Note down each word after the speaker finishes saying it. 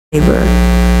neighbor.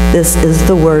 This is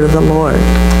the word of the Lord.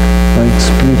 Thanks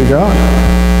be to God.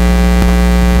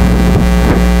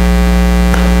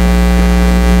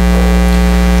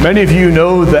 Many of you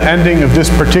know the ending of this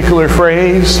particular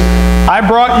phrase. I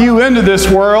brought you into this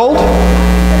world.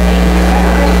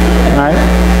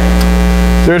 Right?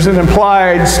 There's an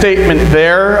implied statement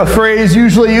there, a phrase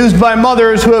usually used by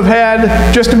mothers who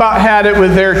have just about had it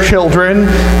with their children,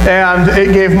 and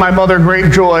it gave my mother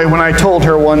great joy when I told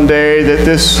her one day that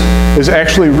this is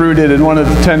actually rooted in one of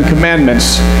the 10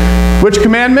 Commandments. Which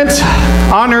commandment?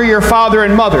 Honor your father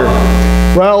and mother.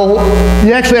 Well,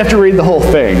 you actually have to read the whole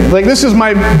thing. Like, this is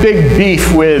my big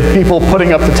beef with people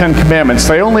putting up the 10 Commandments.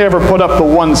 They only ever put up the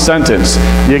one sentence.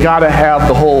 You got to have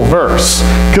the whole verse.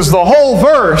 Because the whole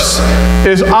verse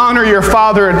is honor your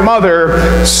father and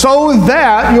mother so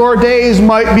that your days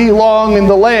might be long in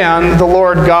the land the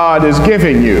Lord God is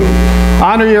giving you.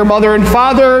 Honor your mother and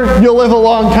father, you'll live a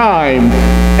long time.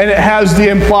 And it has the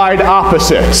implied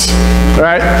opposites.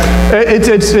 Right? It's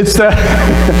the,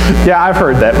 yeah, I've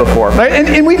heard that before. Right?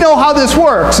 And we know how this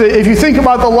works. If you think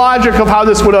about the logic of how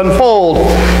this would unfold,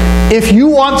 if you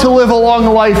want to live a long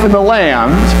life in the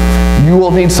land, you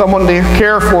will need someone to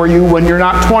care for you when you're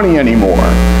not 20 anymore.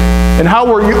 And how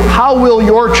will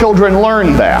your children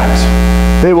learn that?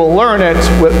 They will learn it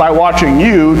by watching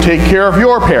you take care of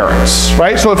your parents,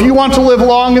 right? So if you want to live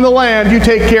long in the land, you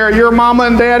take care of your mama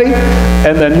and daddy,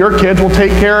 and then your kids will take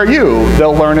care of you.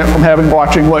 They'll learn it from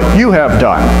watching what you have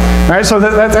done, right? So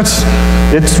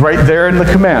it's right there in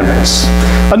the commandments.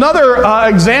 Another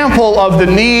example of the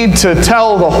need to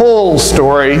tell the whole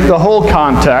story, the whole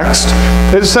context,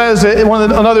 it says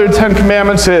another 10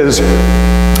 Commandments is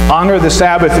honor the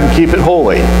Sabbath and keep it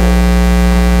holy.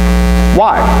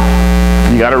 Why?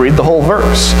 You got to read the whole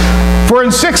verse. For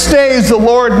in 6 days the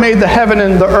Lord made the heaven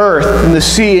and the earth and the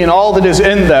sea and all that is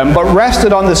in them, but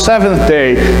rested on the seventh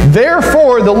day.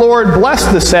 Therefore the Lord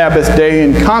blessed the Sabbath day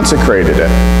and consecrated it.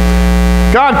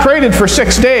 God created for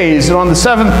 6 days, and on the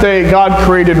seventh day God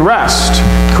created rest,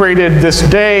 created this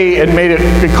day and made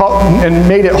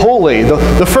it holy.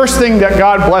 The first thing that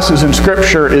God blesses in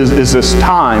Scripture is this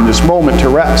time, this moment to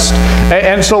rest.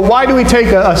 And so why do we take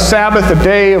a Sabbath, a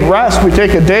day of rest? We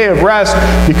take a day of rest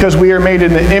because we are made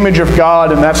in the image of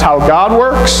God, and that's how God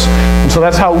works. And so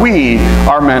that's how we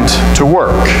are meant to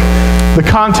work. The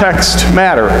context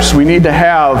matters. We need to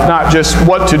have not just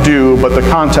what to do, but the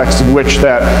context in which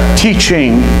that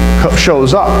teaching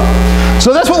shows up.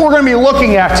 So that's what we're going to be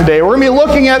looking at today. We're going to be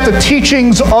looking at the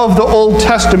teachings of the Old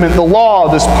Testament, the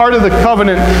law, this part of the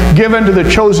covenant given to the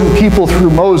chosen people through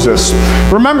Moses.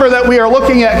 Remember that we are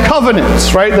looking at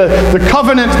covenants, right? The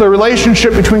covenant, the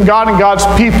relationship between God and God's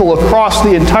people across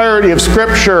the entirety of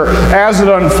Scripture as it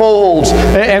unfolds.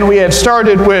 And we had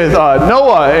started with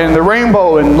Noah and the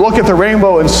rainbow, and look at the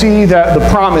rainbow and see that the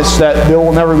promise that there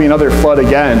will never be another flood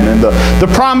again, and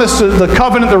the promise, the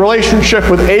covenant, the relationship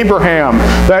with Abraham,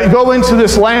 that go into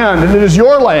this land and it is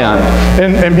your land,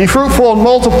 and be fruitful and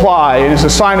multiply, and as a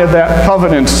sign of that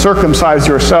covenant, circumcise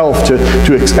yourself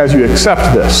as you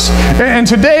accept this. And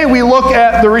today we look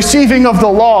at the receiving of the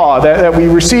law that we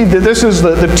received. That this is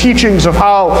the teachings of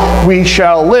how we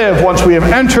shall live once we have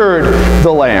entered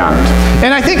the land.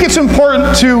 And I think it's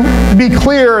important to be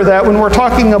clear that when we're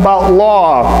talking about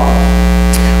law,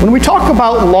 when we talk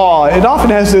about law, it often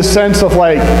has this sense of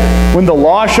like, when the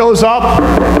law shows up,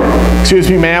 excuse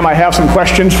me, ma'am, I have some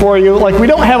questions for you. Like, we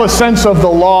don't have a sense of the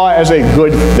law as a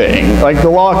good thing. Like, the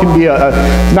law can be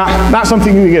not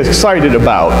something you get excited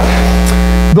about.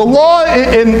 The law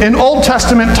in Old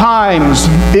Testament times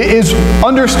is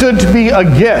understood to be a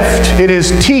gift. It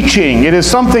is teaching. It is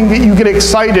something that you get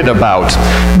excited about.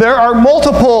 There are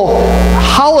multiple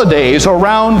holidays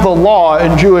around the law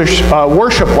in Jewish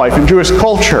worship life, in Jewish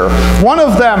culture. One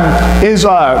of them is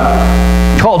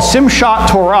called Simchat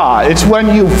Torah. It's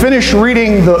when you finish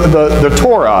reading the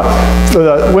Torah.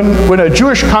 When a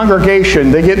Jewish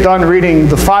congregation, they get done reading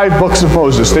the 5 books of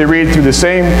Moses. They read through the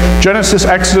same Genesis,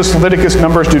 Exodus, Leviticus,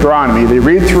 Numbers, Deuteronomy. They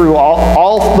read through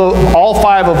all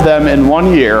 5 of them in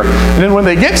 1 year. And then when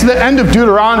they get to the end of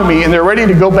Deuteronomy and they're ready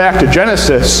to go back to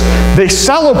Genesis, they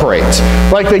celebrate.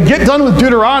 Like, they get done with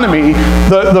Deuteronomy,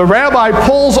 the rabbi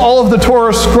pulls all of the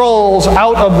Torah scrolls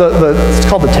out of it's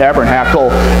called the tabernacle,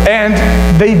 and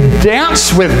they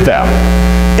dance with them.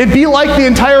 It'd be like the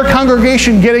entire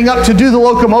congregation getting up to do the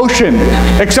locomotion,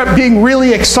 except being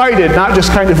really excited, not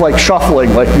just kind of like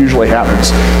shuffling like usually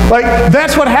happens. Like,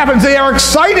 that's what happens. They are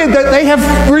excited excited that they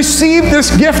have received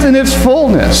this gift in its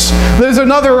fullness. There's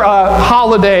another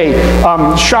holiday,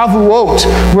 Shavuot,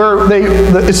 where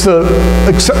it's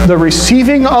the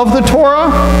receiving of the Torah.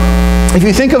 If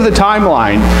you think of the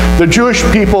timeline, the Jewish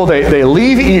people, they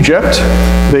leave Egypt,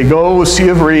 they go Sea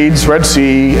of Reeds, Red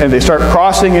Sea, and they start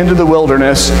crossing into the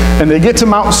wilderness, and they get to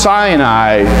Mount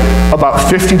Sinai about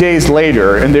 50 days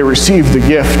later, and they receive the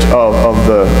gift of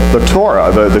the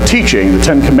Torah, the teaching, the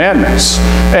Ten Commandments.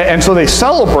 And so they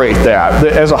celebrate that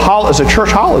as a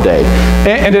church holiday.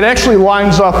 And it actually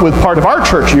lines up with part of our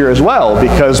church year as well,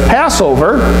 because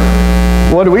Passover,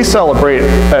 what do we celebrate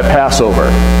at Passover?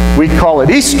 We call it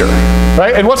Easter,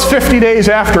 right? And what's 50 days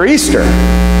after Easter?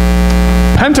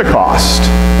 Pentecost,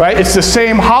 right? It's the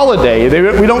same holiday.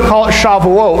 We don't call it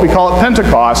Shavuot, we call it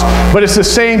Pentecost, but it's the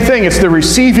same thing. It's the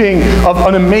receiving of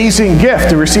an amazing gift,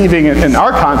 the receiving, in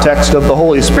our context, of the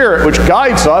Holy Spirit, which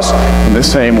guides us in the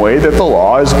same way that the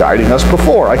law is guiding us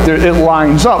before. Like it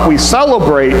lines up. We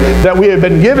celebrate that we have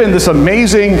been given this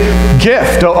amazing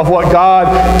gift of what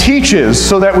God teaches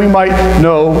so that we might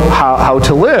know how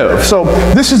to live. So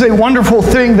this is a wonderful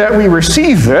thing that we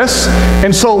receive this,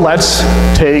 and so let's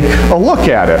take a look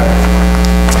at it.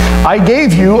 I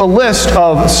gave you a list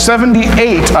of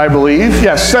 78, I believe.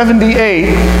 Yes,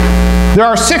 78. There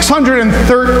are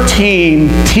 613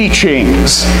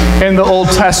 teachings in the Old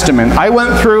Testament. I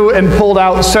went through and pulled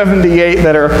out 78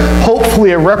 that are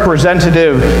hopefully a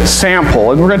representative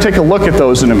sample, and we're going to take a look at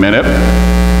those in a minute,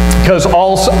 because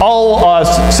all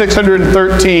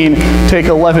 613 take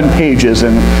 11 pages,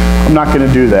 and I'm not going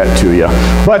to do that to you.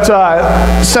 But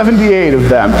 78 of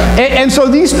them. And so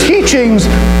these teachings,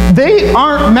 they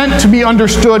aren't meant to be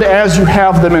understood as you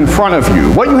have them in front of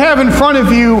you. What you have in front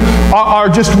of you are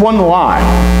just one line.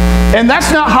 And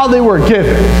that's not how they were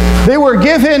given. They were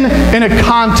given in a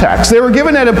context. They were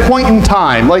given at a point in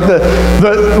time. Like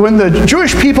when the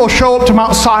Jewish people show up to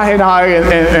Mount Sinai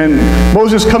and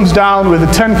Moses comes down with the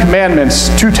Ten Commandments,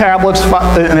 2 tablets,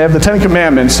 and have the Ten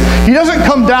Commandments, he doesn't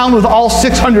come down with all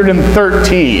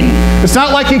 613. It's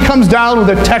not like he comes down with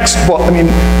a textbook. I mean,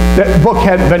 that book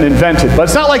hadn't been invented, but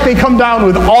it's not like they come down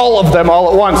with all of them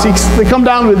all at once. They come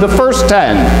down with the first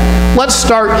 10. Let's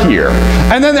start here.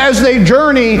 And then as they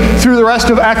journey through the rest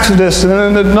of Exodus and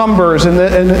then the Numbers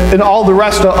and all the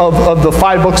rest of the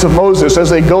 5 books of Moses, as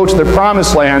they go to the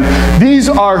Promised Land, these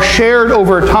are shared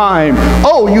over time.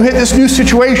 Oh, you hit this new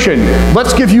situation.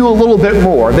 Let's give you a little bit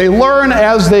more. They learn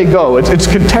as they go. It's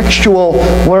contextual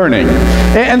learning.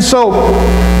 And so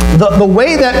the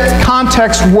way that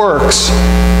context works,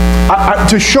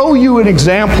 to show you an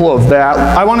example of that,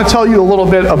 I want to tell you a little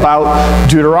bit about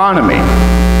Deuteronomy.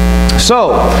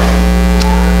 So,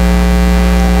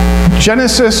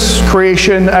 Genesis,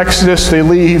 creation, Exodus, they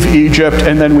leave Egypt,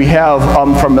 and then we have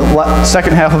from the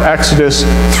second half of Exodus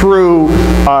through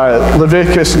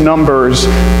Leviticus, Numbers,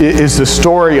 is the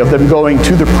story of them going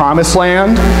to the Promised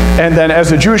Land. And then as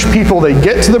the Jewish people, they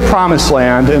get to the Promised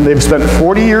Land, and they've spent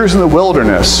 40 years in the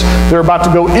wilderness. They're about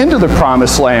to go into the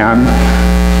Promised Land.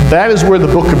 That is where the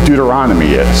book of Deuteronomy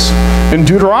is. In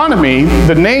Deuteronomy,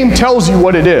 the name tells you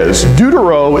what it is.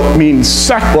 Deutero means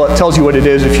well, it tells you what it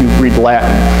is if you read Latin.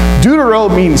 Deutero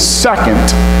means second.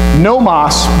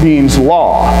 Nomos means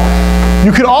law.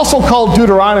 You could also call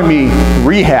Deuteronomy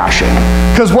rehashing,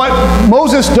 because what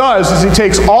Moses does is he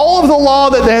takes all of the law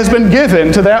that has been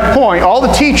given to that point, all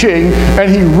the teaching,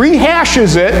 and he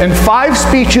rehashes it in 5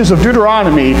 speeches of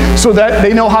Deuteronomy so that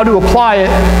they know how to apply it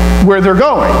where they're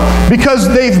going. Because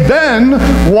they've been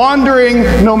wandering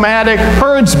nomadic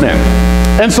herdsmen.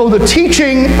 And so the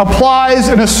teaching applies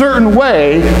in a certain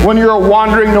way when you're a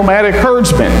wandering nomadic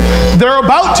herdsman. They're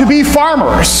about to be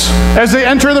farmers as they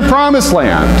enter the Promised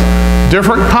Land.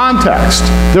 Different context.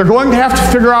 They're going to have to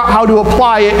figure out how to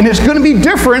apply it, and it's going to be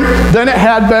different than it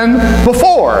had been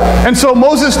before. And so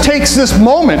Moses takes this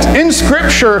moment in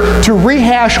Scripture to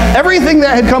rehash everything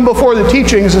that had come before the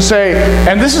teachings to say,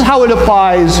 and this is how it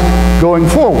applies going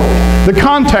forward. The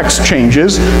context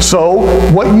changes, so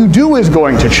what you do is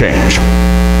going to change.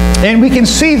 And we can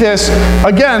see this,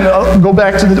 again, go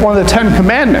back to one of the 10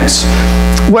 Commandments.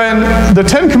 When the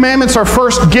 10 Commandments are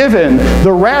first given,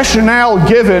 the rationale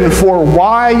given for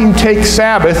why you take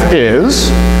Sabbath is,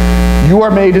 you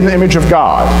are made in the image of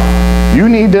God. You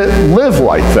need to live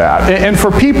like that. And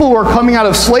for people who are coming out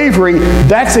of slavery,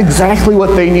 that's exactly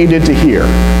what they needed to hear.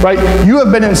 Right? You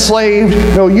have been enslaved.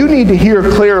 No, you need to hear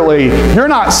clearly, you're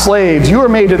not slaves. You are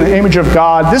made in the image of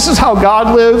God. This is how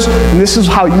God lives, and this is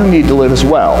how you need to live as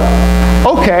well.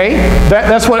 Okay,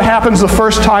 that's what happens the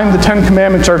first time the Ten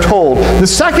Commandments are told. The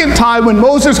second time, when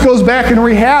Moses goes back and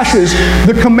rehashes,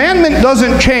 the commandment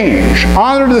doesn't change.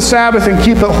 Honor the Sabbath and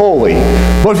keep it holy.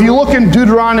 But if you look in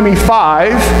Deuteronomy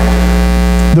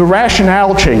 5, the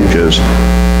rationale changes.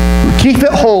 Keep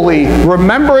it holy,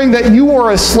 remembering that you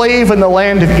were a slave in the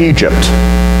land of Egypt.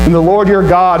 And the Lord your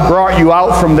God brought you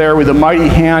out from there with a mighty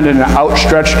hand and an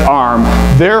outstretched arm.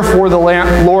 Therefore the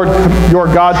Lord your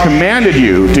God commanded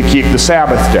you to keep the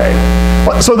Sabbath day.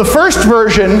 So the first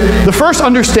version, the first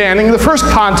understanding, the first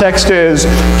context is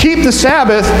keep the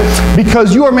Sabbath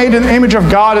because you are made in the image of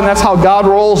God and that's how God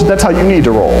rolls, that's how you need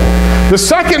to roll. The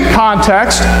second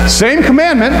context, same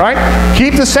commandment, right?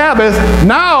 Keep the Sabbath.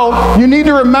 Now you need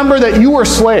to remember that you were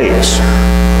slaves.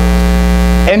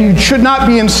 And you should not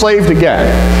be enslaved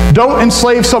again. Don't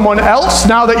enslave someone else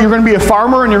now that you're going to be a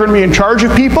farmer and you're going to be in charge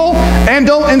of people. And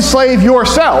don't enslave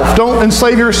yourself. Don't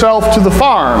enslave yourself to the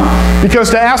farm. Because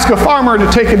to ask a farmer to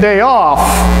take a day off,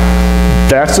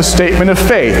 that's a statement of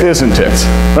faith, isn't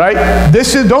it? Right?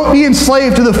 This is, don't be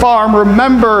enslaved to the farm.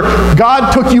 Remember,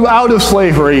 God took you out of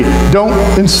slavery. Don't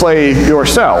enslave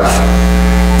yourself.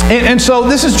 And so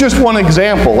this is just one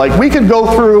example. Like we could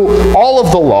go through all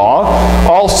of the law,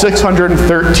 all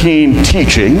 613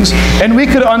 teachings, and we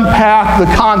could unpack the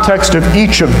context of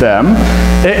each of them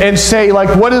and say,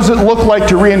 like, what does it look like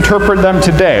to reinterpret them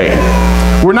today?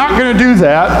 We're not going to do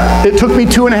that. It took me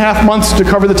 2.5 months to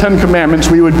cover the Ten Commandments.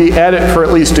 We would be at it for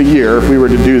at least a year if we were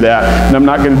to do that. And I'm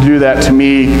not going to do that to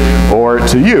me or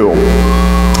to you.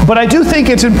 But I do think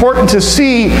it's important to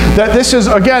see that this is,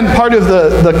 again, part of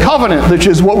the covenant, which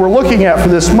is what we're looking at for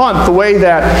this month, the way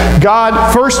that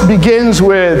God first begins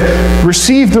with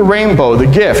receive the rainbow, the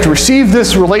gift, receive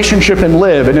this relationship and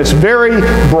live, and it's very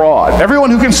broad.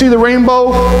 Everyone who can see the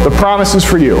rainbow, the promise is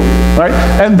for you, right?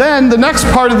 And then the next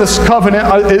part of this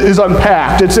covenant is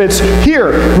unpacked. It's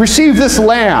here, receive this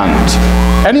land.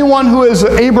 Anyone who is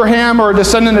Abraham or a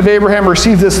descendant of Abraham,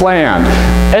 receive this land.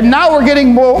 And now we're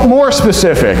getting more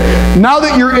specific. Now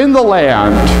that you're in the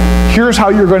land, here's how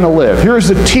you're going to live. Here's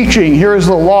the teaching, here's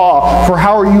the law for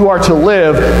how you are to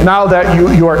live now that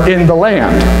you are in the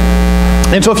land.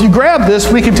 And so if you grab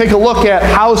this, we can take a look at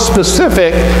how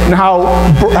specific and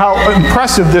how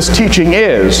impressive this teaching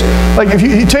is. Like if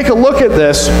you take a look at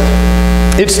this,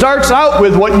 it starts out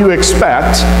with what you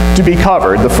expect to be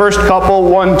covered. The first couple,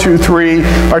 1, 2, 3,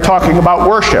 are talking about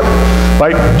worship.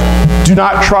 Like, do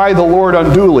not try the Lord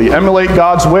unduly. Emulate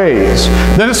God's ways.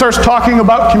 Then it starts talking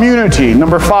about community.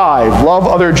 Number 5, love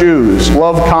other Jews.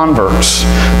 Love converts.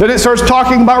 Then it starts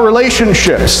talking about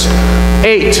relationships.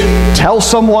 8, tell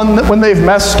someone that when they've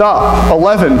messed up.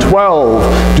 11,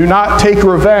 12, do not take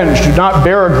revenge. Do not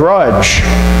bear a grudge.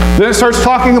 Then it starts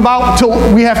talking about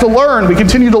till we have to learn. We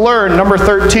continue to learn. Number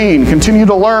 13, continue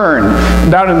to learn.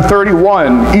 Down in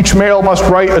 31, each male must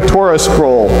write a Torah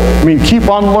scroll. I mean, keep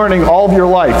on learning all of your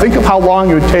life. Think of how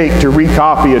long it would take to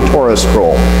recopy a Torah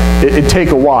scroll. It'd take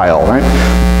a while,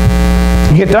 right?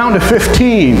 You get down to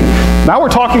 15. Now we're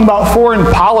talking about foreign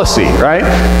policy, right?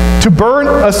 To burn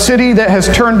a city that has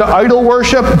turned to idol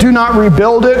worship, do not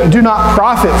rebuild it, and do not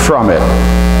profit from it.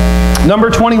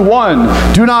 Number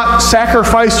 21, do not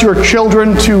sacrifice your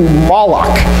children to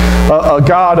Moloch, a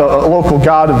god, a local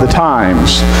god of the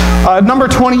times. Number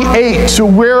 28, to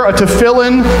wear a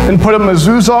tefillin and put a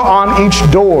mezuzah on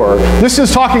each door. This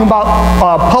is talking about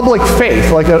public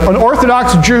faith. Like an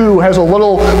Orthodox Jew has a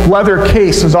little leather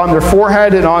case is on their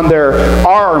forehead and on their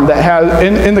arm that has,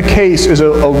 in the case is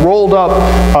a rolled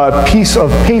up piece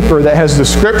of paper that has the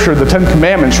scripture, the Ten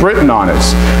Commandments written on it.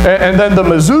 And then the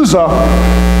mezuzah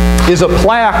is a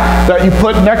plaque that you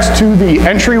put next to the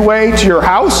entryway to your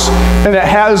house, and it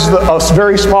has a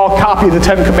very small copy of the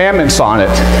Ten Commandments on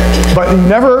it. But you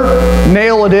never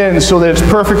nail it in so that it's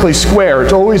perfectly square.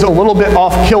 It's always a little bit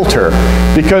off kilter,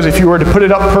 because if you were to put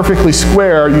it up perfectly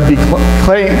square, you'd be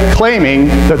claiming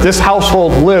that this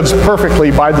household lives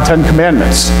perfectly by the Ten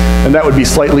Commandments, and that would be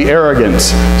slightly arrogant,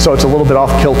 so it's a little bit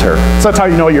off kilter. So that's how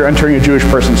you know you're entering a Jewish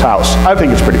person's house. I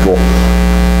think it's pretty cool.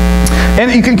 And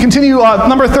you can continue,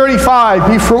 number 35,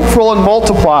 be fruitful and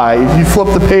multiply. You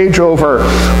flip the page over.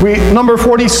 Number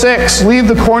 46, leave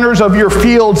the corners of your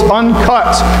fields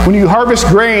uncut. When you harvest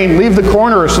grain, leave the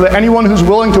corners so that anyone who's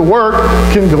willing to work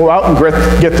can go out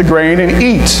and get the grain and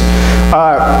eat.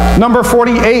 Number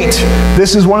 48,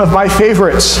 this is one of my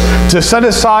favorites, to set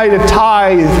aside a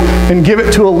tithe and give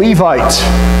it to a Levite.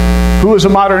 Who is a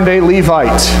modern day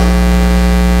Levite?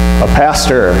 A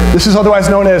pastor. This is otherwise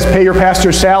known as pay your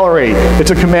pastor's salary.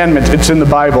 It's a commandment. It's in the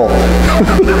Bible.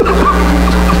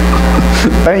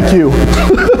 Thank you.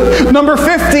 Number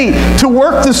 50,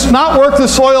 not work the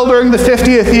soil during the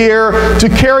 50th year, to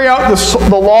carry out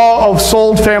the law of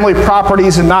sold family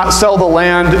properties and not sell the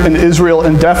land in Israel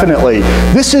indefinitely.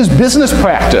 This is business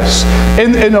practice.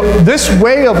 In this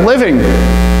way of living,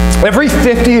 every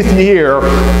 50th year,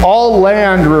 all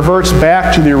land reverts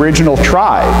back to the original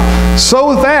tribe.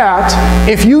 So that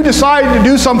if you decide to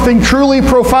do something truly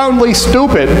profoundly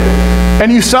stupid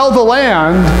and you sell the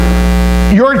land,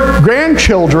 your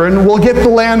grandchildren will get the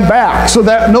land back, so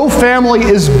that no family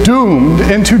is doomed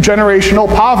into generational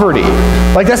poverty.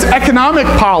 Like, that's economic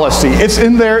policy. It's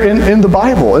in there in the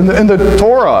Bible, in the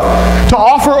Torah. To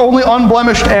offer only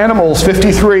unblemished animals,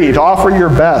 53, to offer your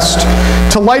best.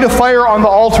 To light a fire on the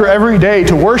altar every day,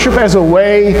 to worship as a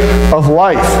way of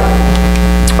life.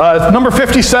 Number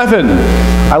 57,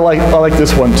 I like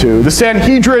this one too. The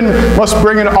Sanhedrin must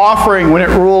bring an offering when it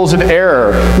rules in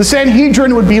error. The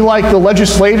Sanhedrin would be like the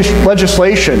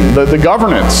legislation, the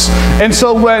governance. And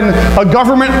so when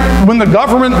the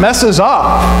government messes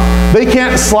up, they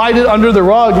can't slide it under the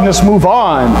rug and just move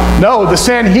on. No, the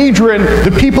Sanhedrin,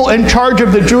 the people in charge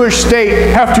of the Jewish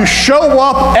state, have to show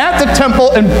up at the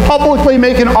temple and publicly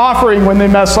make an offering when they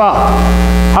mess up.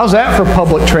 How's that for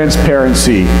public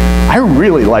transparency? I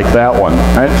really like that one.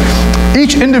 Right?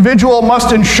 Each individual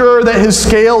must ensure that his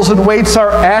scales and weights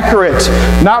are accurate,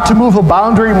 not to move a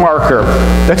boundary marker.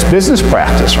 That's business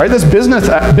practice, right? That's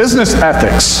business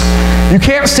ethics. You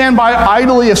can't stand by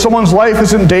idly if someone's life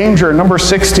is in danger, number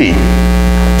 60. You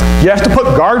have to put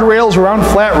guardrails around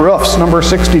flat roofs, number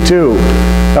 62.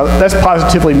 Now, that's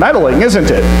positively meddling,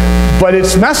 isn't it? But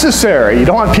it's necessary. You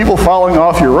don't want people falling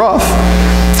off your roof.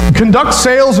 Conduct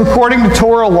sales according to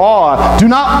Torah law. Do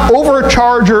not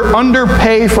overcharge or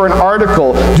underpay for an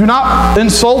article. Do not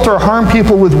insult or harm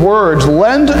people with words.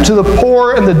 Lend to the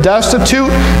poor and the destitute,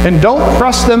 and don't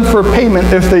press them for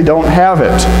payment if they don't have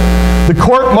it. The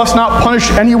court must not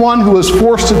punish anyone who is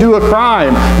forced to do a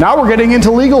crime. Now we're getting into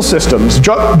legal systems,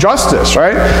 justice,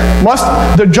 right?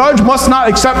 The judge must not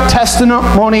accept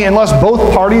testimony unless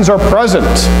both parties are present.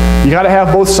 You got to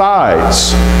have both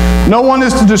sides. No one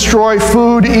is to destroy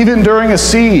food even during a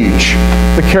siege,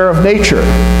 the care of nature.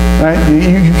 Right?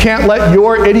 You can't let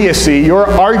your idiocy, your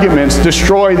arguments,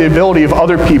 destroy the ability of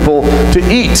other people to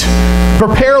eat.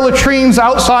 Prepare latrines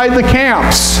outside the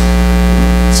camps.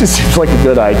 This seems like a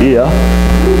good idea.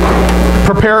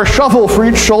 Prepare a shovel for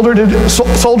each soldier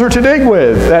to dig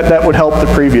with. That would help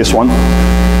the previous one.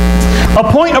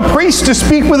 Appoint a priest to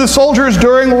speak with the soldiers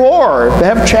during war. They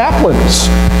have chaplains.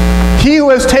 He who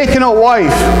has taken a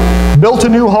wife, built a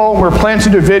new home, or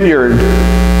planted a vineyard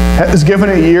is given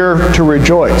a year to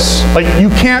rejoice. Like, you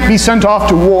can't be sent off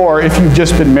to war if you've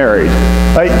just been married.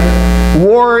 Like,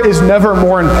 war is never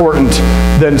more important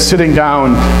than sitting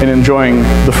down and enjoying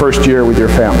the first year with your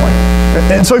family.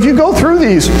 And so if you go through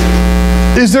these,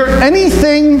 is there any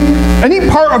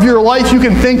part of your life you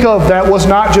can think of that was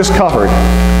not just covered?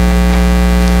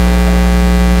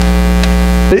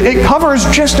 It covers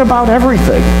just about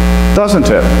everything, doesn't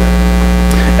it?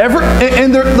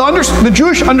 The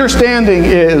Jewish understanding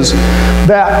is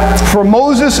that from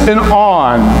Moses and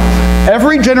on,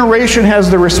 every generation has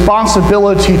the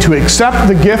responsibility to accept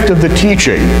the gift of the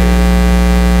teaching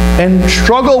and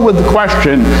struggle with the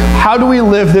question, how do we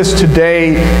live this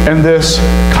today in this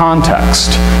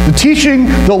context? The teaching,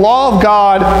 the law of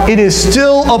God, it is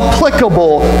still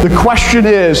applicable. The question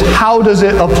is, how does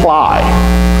it apply?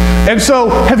 And so,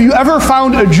 have you ever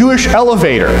found a Jewish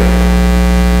elevator?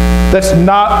 That's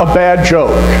not a bad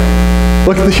joke.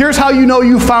 Look, here's how you know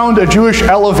you found a Jewish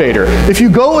elevator. If you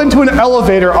go into an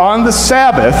elevator on the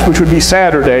Sabbath, which would be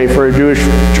Saturday for a Jewish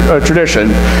tradition,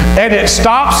 and it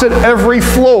stops at every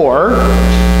floor,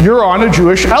 you're on a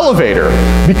Jewish elevator,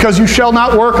 because you shall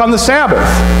not work on the Sabbath.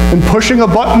 And pushing a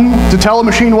button to tell a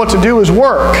machine what to do is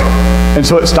work. And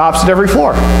so it stops at every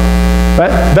floor.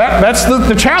 That's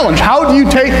the challenge. How do you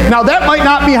take... Now, that might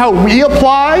not be how we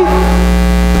apply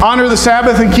honor the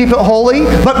Sabbath and keep it holy,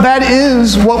 but that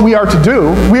is what we are to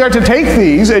do. We are to take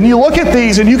these, and you look at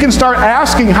these, and you can start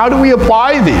asking, how do we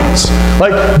apply these?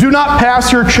 Like, do not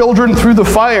pass your children through the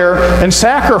fire and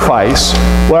sacrifice.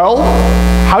 Well,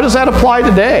 how does that apply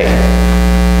today?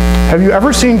 Have you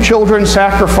ever seen children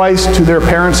sacrifice to their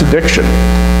parents' addiction?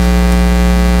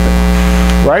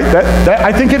 Right?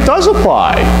 I think it does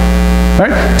apply.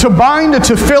 Right? To bind a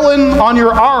tefillin on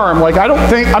your arm, like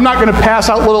I'm not going to pass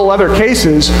out little leather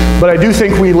cases, but I do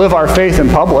think we live our faith in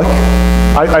public.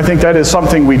 I think that is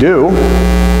something we do.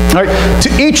 Right?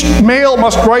 To each male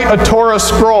must write a Torah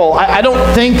scroll. I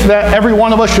don't think that every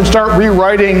one of us should start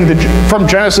rewriting from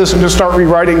Genesis and just start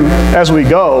rewriting as we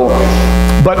go.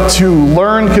 But to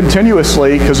learn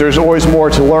continuously, because there's always more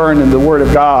to learn in the Word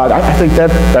of God, I think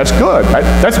that's good.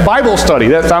 That's Bible study,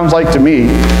 that sounds like to me.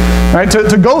 Right?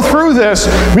 To go through this,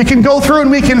 we can go through and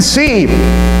we can see.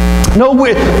 No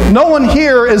one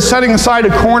here is setting aside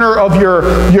a corner of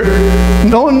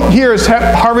no one here is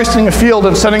harvesting a field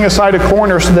and setting aside a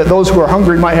corner so that those who are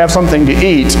hungry might have something to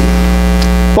eat.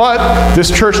 But this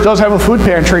church does have a food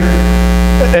pantry.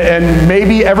 And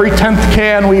maybe every 10th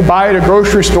can we buy at a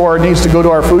grocery store needs to go to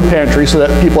our food pantry so that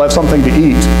people have something to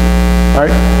eat. Right?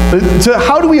 So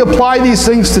how do we apply these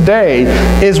things today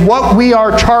is what we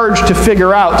are charged to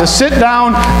figure out. To sit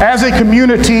down as a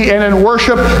community and in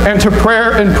worship and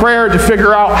in prayer to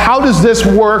figure out how does this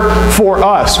work for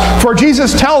us. For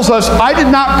Jesus tells us, I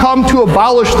did not come to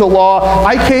abolish the law,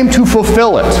 I came to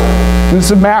fulfill it. This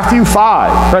is Matthew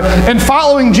 5. Right? And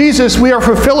following Jesus, we are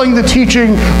fulfilling the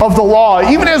teaching of the law.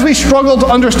 Even as we struggle to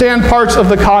understand parts of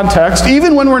the context,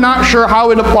 even when we're not sure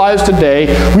how it applies today,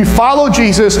 we follow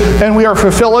Jesus and we are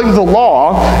fulfilling the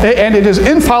law. And it is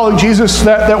in following Jesus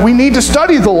that we need to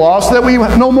study the law so that we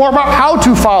know more about how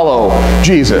to follow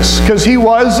Jesus. Because he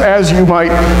was, as you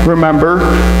might remember,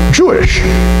 Jewish.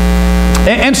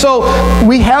 And so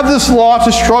we have this law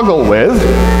to struggle with.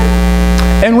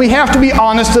 And we have to be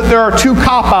honest that there are two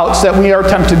cop-outs that we are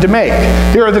tempted to make.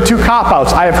 Here are the two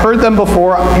cop-outs. I have heard them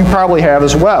before. You probably have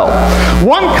as well.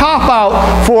 One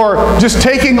cop-out for just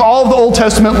taking all of the Old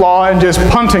Testament law and just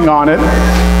punting on it,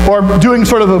 or doing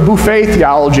sort of a buffet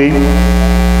theology,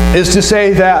 is to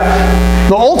say that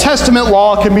the Old Testament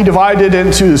law can be divided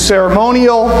into the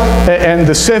ceremonial and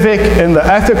the civic and the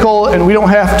ethical, and we don't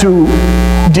have to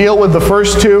deal with the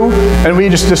first two, and we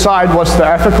just decide what's the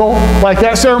ethical. Like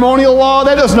that ceremonial law,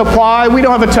 that doesn't apply. We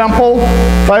don't have a temple,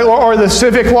 right? Or the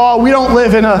civic law, we don't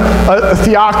live in a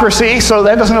theocracy, so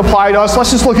that doesn't apply to us.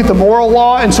 Let's just look at the moral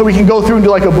law, and so we can go through and do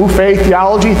like a buffet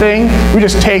theology thing. We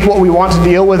just take what we want to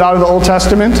deal with out of the Old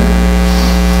Testament.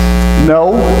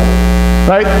 No.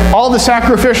 Right? All the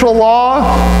sacrificial law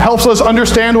helps us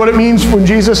understand what it means when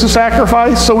Jesus is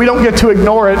sacrificed, so we don't get to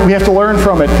ignore it. We have to learn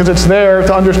from it because it's there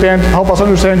to understand, help us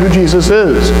understand who Jesus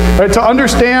is. Right? To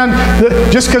understand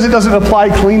that just because it doesn't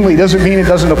apply cleanly doesn't mean it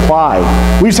doesn't apply.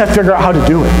 We just have to figure out how to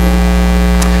do it.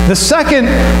 The second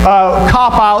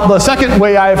cop-out, the second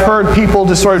way I've heard people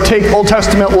just sort of take Old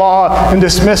Testament law and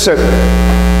dismiss it,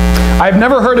 I've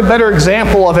never heard a better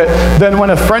example of it than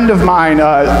when a friend of mine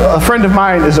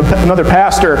is another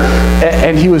pastor,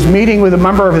 and he was meeting with a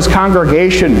member of his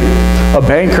congregation, a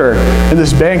banker, and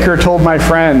this banker told my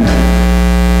friend,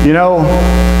 you know,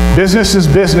 business is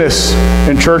business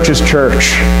and church is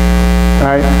church.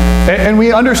 Right? And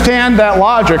we understand that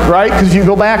logic, right? Because if you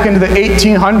go back into the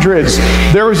 1800s,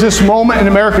 there was this moment in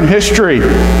American history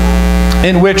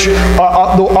in which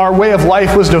our way of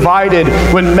life was divided.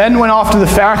 When men went off to the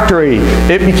factory,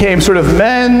 it became sort of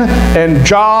men and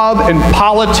job and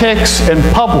politics and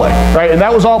public, right? And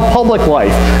that was all public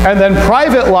life. And then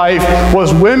private life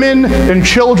was women and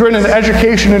children and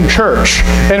education and church.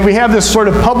 And we have this sort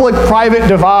of public-private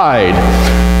divide.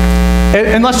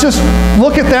 And let's just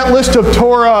look at that list of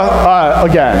Torah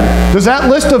again. Does that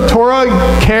list of Torah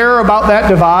care about that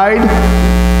divide?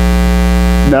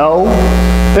 No.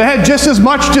 It had just as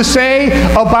much to say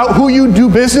about who you do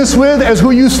business with as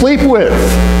who you sleep with.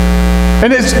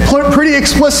 And it's pretty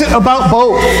explicit about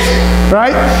both,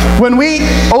 right? When we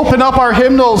open up our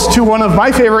hymnals to one of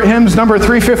my favorite hymns, number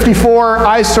 354,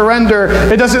 I Surrender,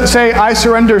 it doesn't say, I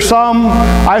surrender some,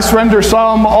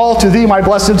 all to thee, my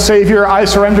blessed Savior, I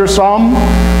surrender some,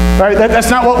 right? That's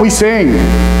not what we sing.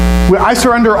 I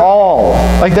surrender all.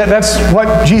 Like that's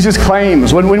what Jesus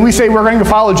claims. When we say we're going to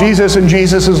follow Jesus and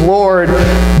Jesus is Lord,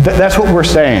 that's what we're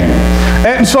saying.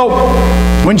 And so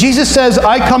when Jesus says,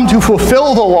 I come to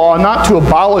fulfill the law, not to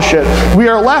abolish it, we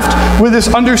are left with this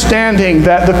understanding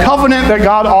that the covenant that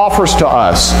God offers to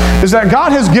us is that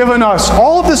God has given us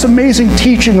all of this amazing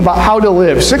teaching about how to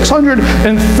live.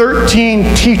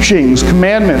 613 teachings,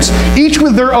 commandments, each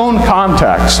with their own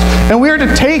context. And we are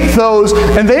to take those,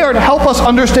 and they are to help us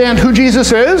understand who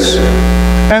Jesus is.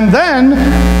 And then,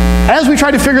 as we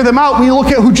try to figure them out, we look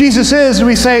at who Jesus is and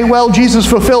we say, well, Jesus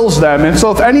fulfills them. And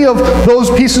so if any of those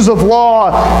pieces of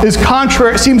law is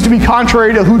seems to be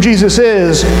contrary to who Jesus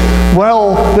is,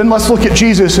 well, then let's look at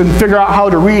Jesus and figure out how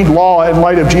to read law in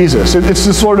light of Jesus. It's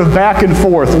this sort of back and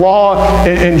forth, law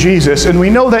and Jesus. And we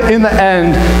know that in the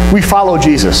end, we follow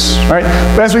Jesus, right?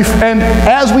 As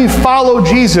we follow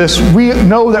Jesus, we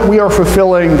know that we are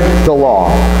fulfilling the law.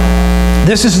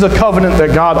 This is the covenant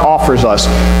that God offers us.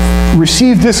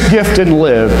 receive this gift and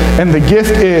live. And the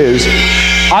gift is,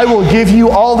 I will give you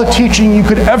all the teaching you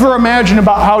could ever imagine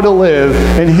about how to live,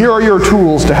 and here are your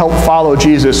tools to help follow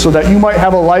Jesus so that you might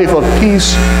have a life of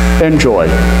peace and joy.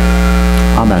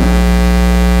 Amen.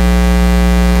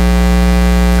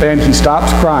 And he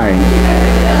stops crying.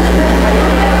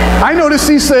 I notice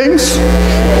these things.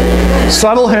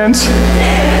 Subtle hints.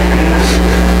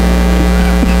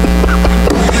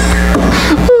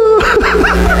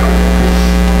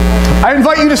 I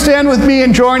invite you to stand with me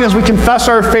and join as we confess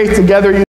our faith together.